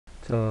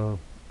자,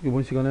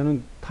 이번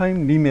시간에는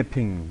타임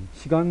리매핑,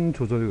 시간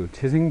조절,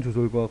 재생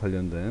조절과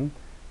관련된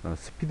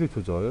스피드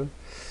조절,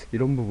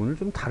 이런 부분을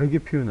좀 다르게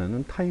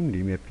표현하는 타임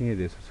리매핑에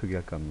대해서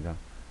소개할까 합니다.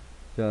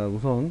 자,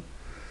 우선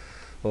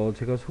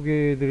제가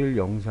소개해드릴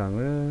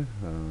영상을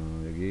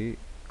여기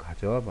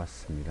가져와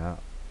봤습니다.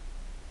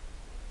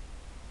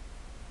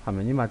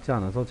 화면이 맞지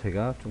않아서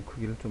제가 좀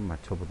크기를 좀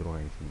맞춰 보도록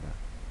하겠습니다.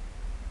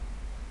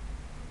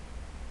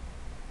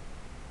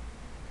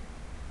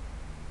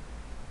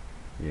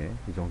 예,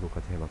 이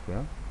정도까지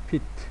해봤고요.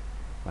 피트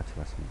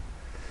맞춰봤습니다.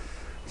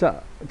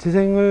 자,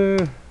 재생을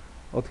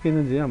어떻게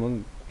했는지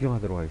한번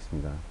구경하도록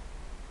하겠습니다.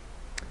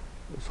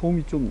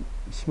 소음이 좀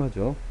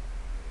심하죠.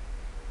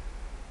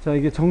 자,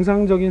 이게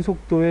정상적인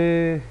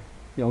속도의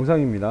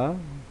영상입니다.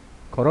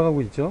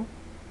 걸어가고 있죠.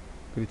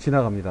 그리고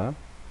지나갑니다.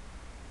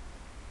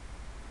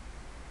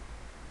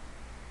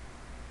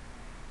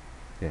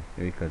 네,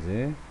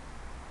 여기까지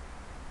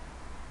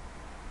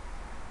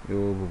이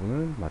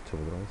부분을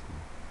맞춰보도록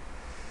하겠습니다.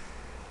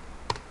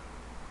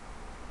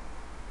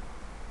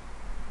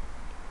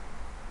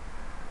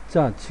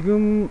 자,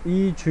 지금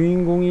이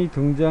주인공이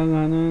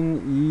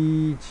등장하는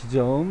이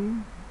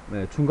지점,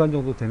 네, 중간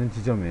정도 되는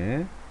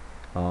지점에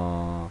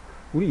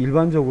우리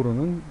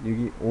일반적으로는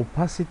여기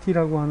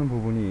오파시티라고 하는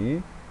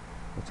부분이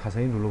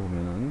자세히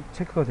눌러보면은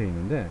체크가 되어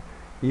있는데,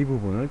 이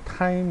부분을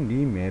타임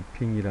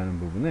리매핑이라는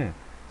부분에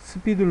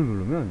스피드를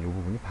누르면 이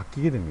부분이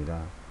바뀌게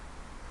됩니다.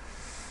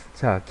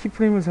 자,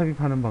 키프레임을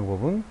삽입하는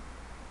방법은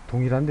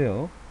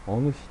동일한데요.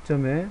 어느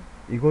시점에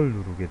이걸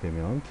누르게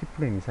되면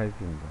키프레임이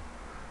삽입됩니다.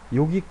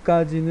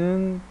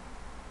 여기까지는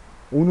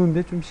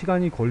오는데 좀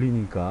시간이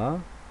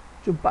걸리니까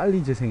좀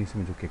빨리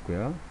재생했으면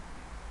좋겠고요.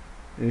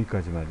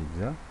 여기까지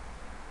말이죠.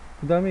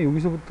 그 다음에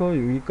여기서부터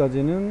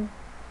여기까지는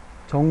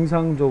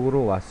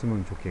정상적으로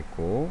왔으면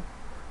좋겠고,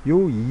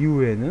 요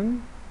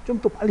이후에는 좀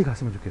더 빨리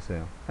갔으면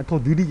좋겠어요. 더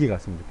느리게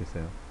갔으면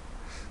좋겠어요.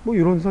 뭐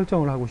이런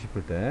설정을 하고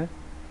싶을 때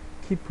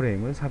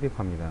키프레임을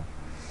삽입합니다.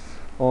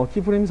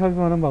 키프레임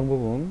삽입하는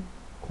방법은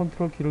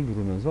컨트롤 키를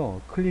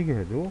누르면서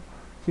클릭해도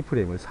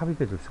키프레임을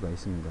삽입해 줄 수가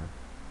있습니다.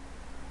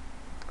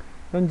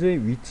 현재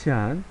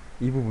위치한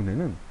이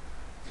부분에는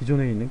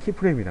기존에 있는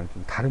키프레임이랑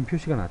좀 다른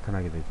표시가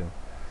나타나게 되죠.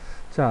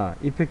 자,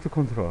 이펙트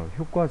컨트롤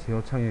효과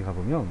제어 창에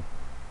가보면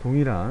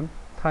동일한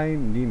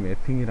타임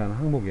리매핑이라는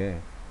항목에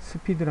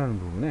스피드라는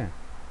부분에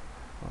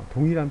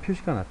동일한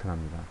표시가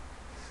나타납니다.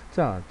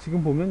 자,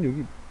 지금 보면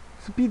여기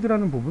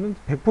스피드라는 부분은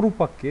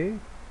 100%밖에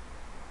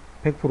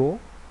 100%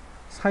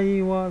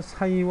 사이와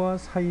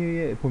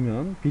사이에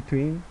보면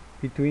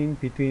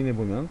between에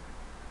보면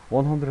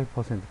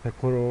 100%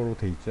 100%로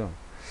돼 있죠.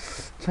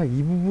 자,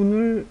 이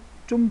부분을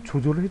좀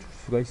조절을 해줄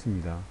수가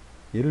있습니다.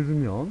 예를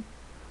들면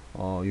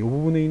이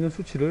부분에 있는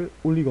수치를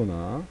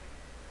올리거나,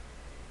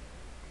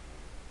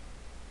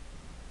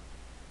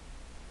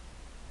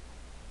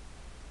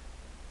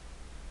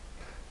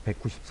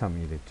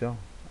 (193이) 됐죠.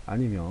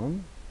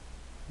 아니면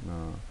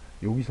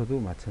여기서도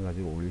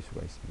마찬가지로 올릴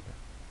수가 있습니다.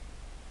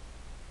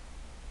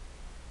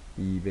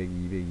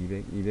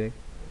 200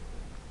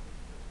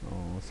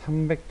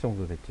 300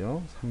 정도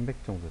됐죠.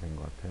 300 정도 된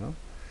것 같아요.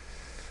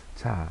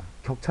 자,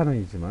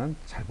 격차는 있지만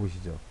잘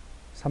보시죠.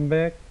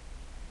 300,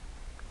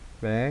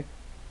 100,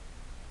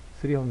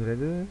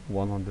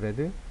 300,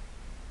 100.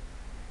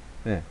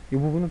 네, 이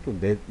부분은 또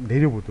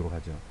내려보도록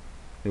하죠.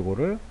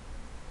 요거를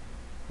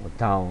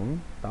다운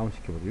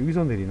시켜보죠.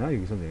 여기서 내리나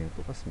여기서 내리나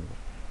똑같습니다.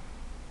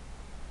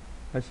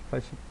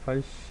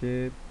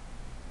 80,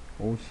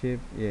 50,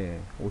 예,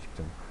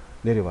 50점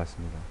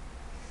내려봤습니다.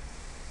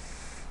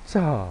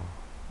 자,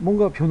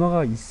 뭔가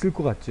변화가 있을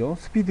것 같죠.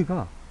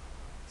 스피드가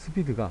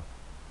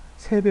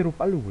 3배로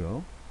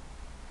빠르고요.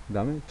 그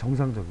다음에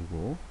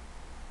정상적이고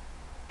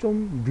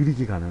좀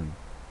느리게 가는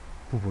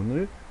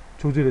부분을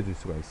조절해 줄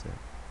수가 있어요.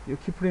 이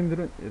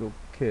키프레임들은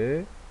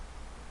이렇게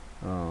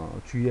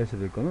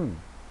주의하셔야 될 거는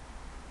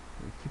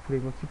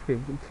키프레임과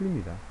키프레임이 좀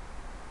틀립니다.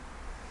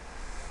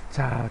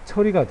 자,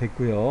 처리가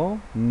됐고요.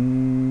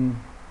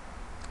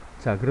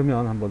 자,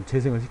 그러면 한번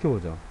재생을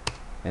시켜보죠.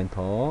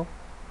 엔터.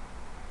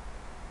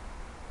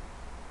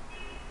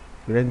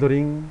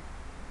 렌더링.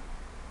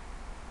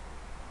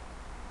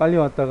 빨리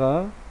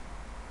왔다가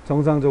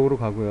정상적으로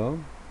가고요.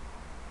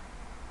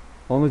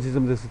 어느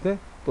지점 됐을 때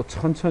또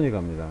천천히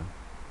갑니다.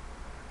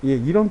 예,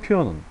 이런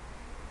표현은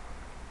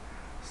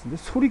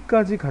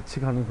소리까지 같이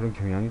가는 그런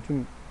경향이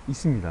좀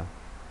있습니다.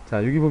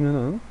 자, 여기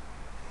보면은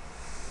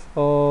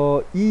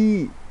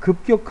이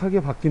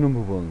급격하게 바뀌는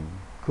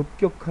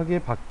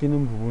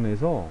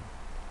부분에서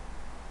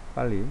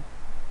빨리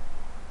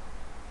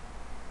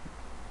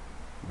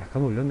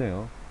약간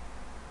올렸네요.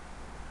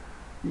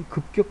 이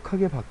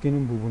급격하게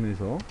바뀌는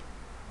부분에서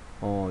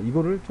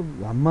이거를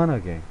좀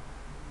완만하게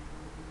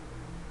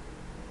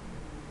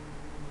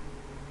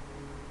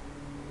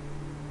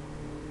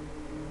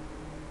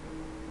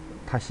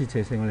다시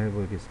재생을 해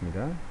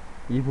보겠습니다.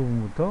 이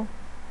부분부터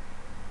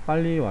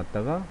빨리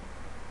왔다가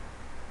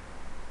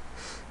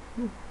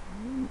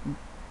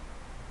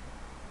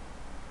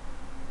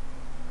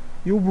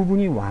이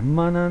부분이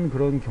완만한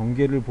그런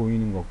경계를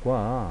보이는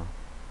것과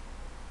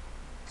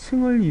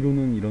층을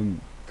이루는 이런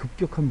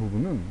급격한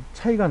부분은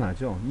차이가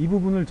나죠. 이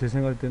부분을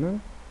재생할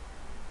때는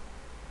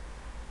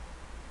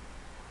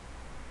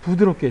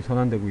부드럽게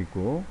전환되고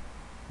있고,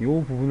 이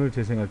부분을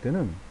재생할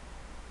때는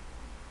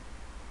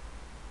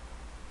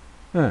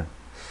예,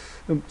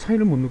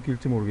 차이를 못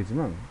느낄지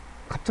모르겠지만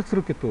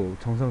갑작스럽게 또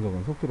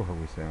정상적인 속도로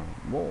가고 있어요.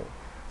 뭐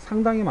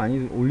상당히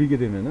많이 올리게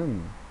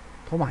되면은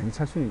더 많이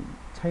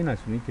차이 날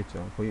수는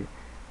있겠죠. 거의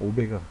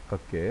 5배가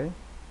가깝게.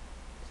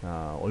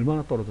 자,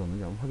 얼마나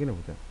떨어졌는지 한번 확인해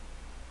보자.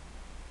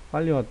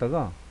 빨리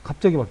왔다가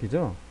갑자기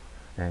바뀌죠.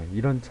 예,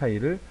 이런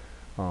차이를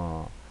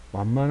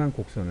완만한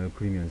곡선을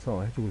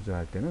그리면서 해주고자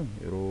할 때는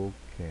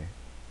이렇게,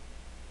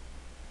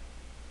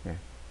 예,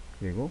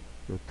 그리고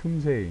이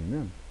틈새에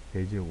있는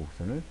베이지어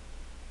곡선을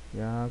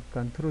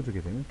약간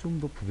틀어주게 되면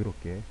좀 더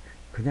부드럽게,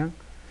 그냥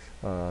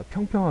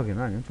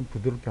평평하게는 아니면 좀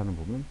부드럽게 하는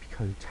부분은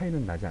별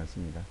차이는 나지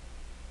않습니다.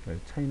 별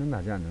차이는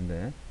나지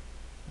않는데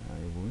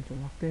이 부분을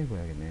좀 확대해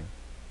봐야겠네요.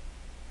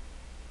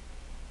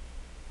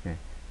 네,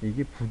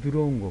 이게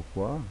부드러운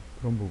것과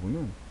그런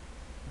부분은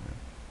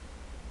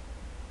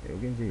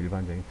여기 이제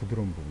일반적인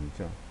부드러운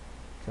부분이죠.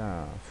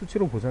 자,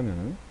 수치로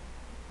보자면은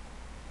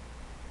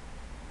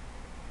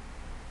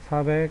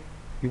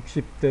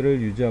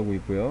 460대를 유지하고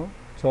있고요.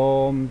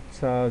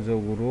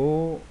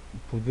 점차적으로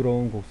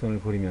부드러운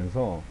곡선을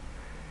그리면서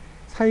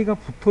사이가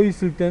붙어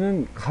있을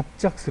때는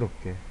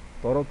갑작스럽게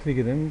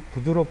떨어뜨리게 되면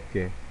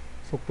부드럽게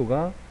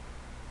속도가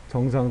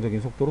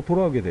정상적인 속도로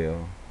돌아오게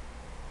돼요.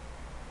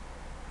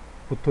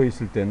 붙어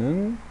있을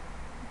때는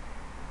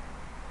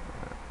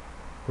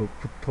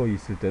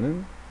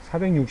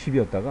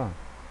 460이었다가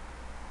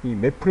이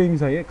몇 프레임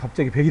사이에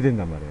갑자기 100이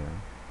된단 말이에요.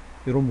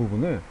 이런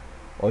부분을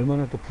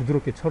얼마나 또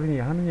부드럽게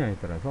처리하느냐에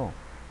따라서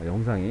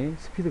영상이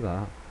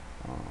스피드가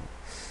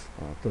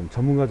어떤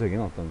전문가적인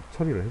어떤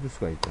처리를 해줄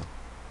수가 있죠.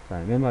 자,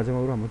 맨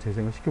마지막으로 한번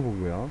재생을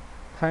시켜보고요.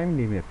 타임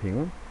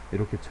리매핑은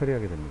이렇게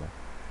처리하게 됩니다.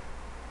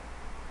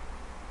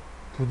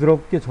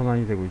 부드럽게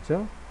전환이 되고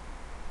있죠.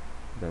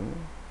 그 다음에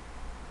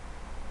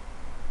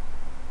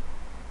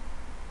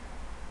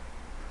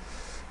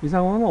이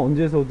상황은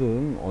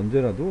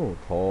언제라도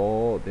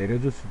더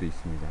내려줄 수도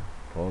있습니다.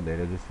 더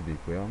내려줄 수도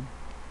있고요.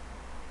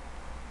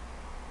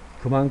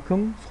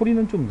 그만큼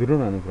소리는 좀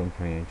늘어나는 그런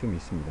경향이 좀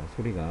있습니다.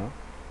 소리가.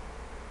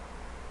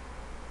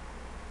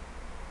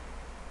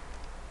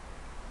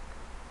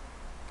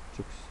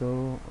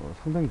 쭉서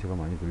상당히 제가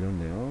많이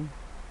돌렸네요.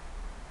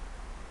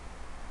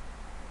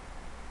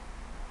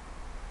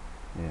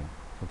 예,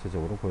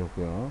 전체적으로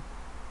보였고요.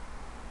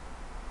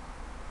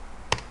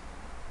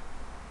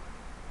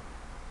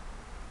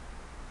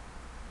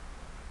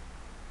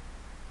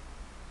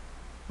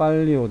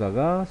 빨리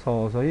오다가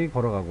서서히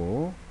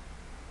걸어가고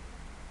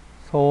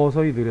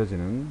서서히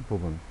느려지는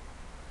부분.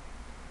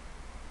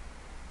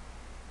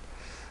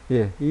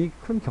 예, 이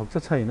큰 격차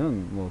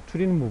차이는 뭐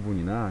줄이는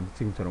부분이나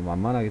지금처럼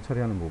완만하게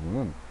처리하는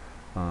부분은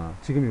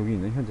지금 여기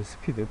있는 현재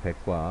스피드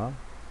 100과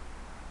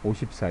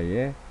 50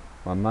 사이에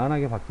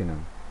완만하게 바뀌는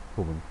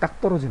부분,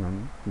 딱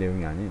떨어지는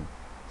내용이 아닌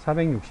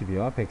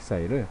 462와 100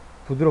 사이를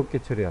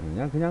부드럽게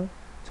처리하느냐 그냥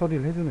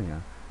처리를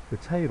해주느냐, 그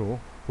차이로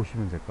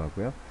보시면 될 것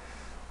같고요.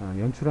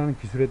 연출하는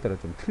기술에 따라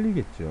좀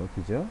틀리겠죠,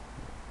 그죠?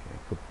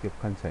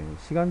 급격한 차이,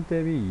 시간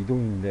대비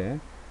이동인데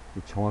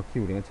정확히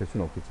우리가 잴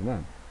수는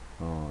없겠지만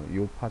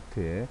이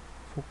파트의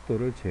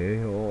속도를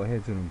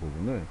제어해 주는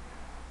부분을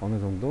어느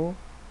정도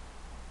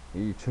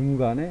이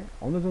중간에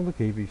어느 정도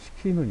개입을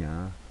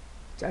시키느냐,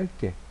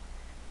 짧게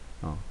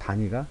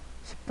단위가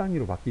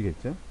 10단위로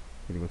바뀌겠죠.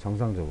 그리고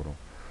정상적으로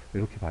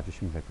이렇게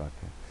봐주시면 될 것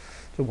같아요.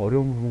 좀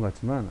어려운 부분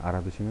같지만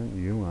알아두시면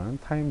유용한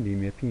타임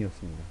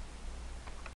리매핑이었습니다.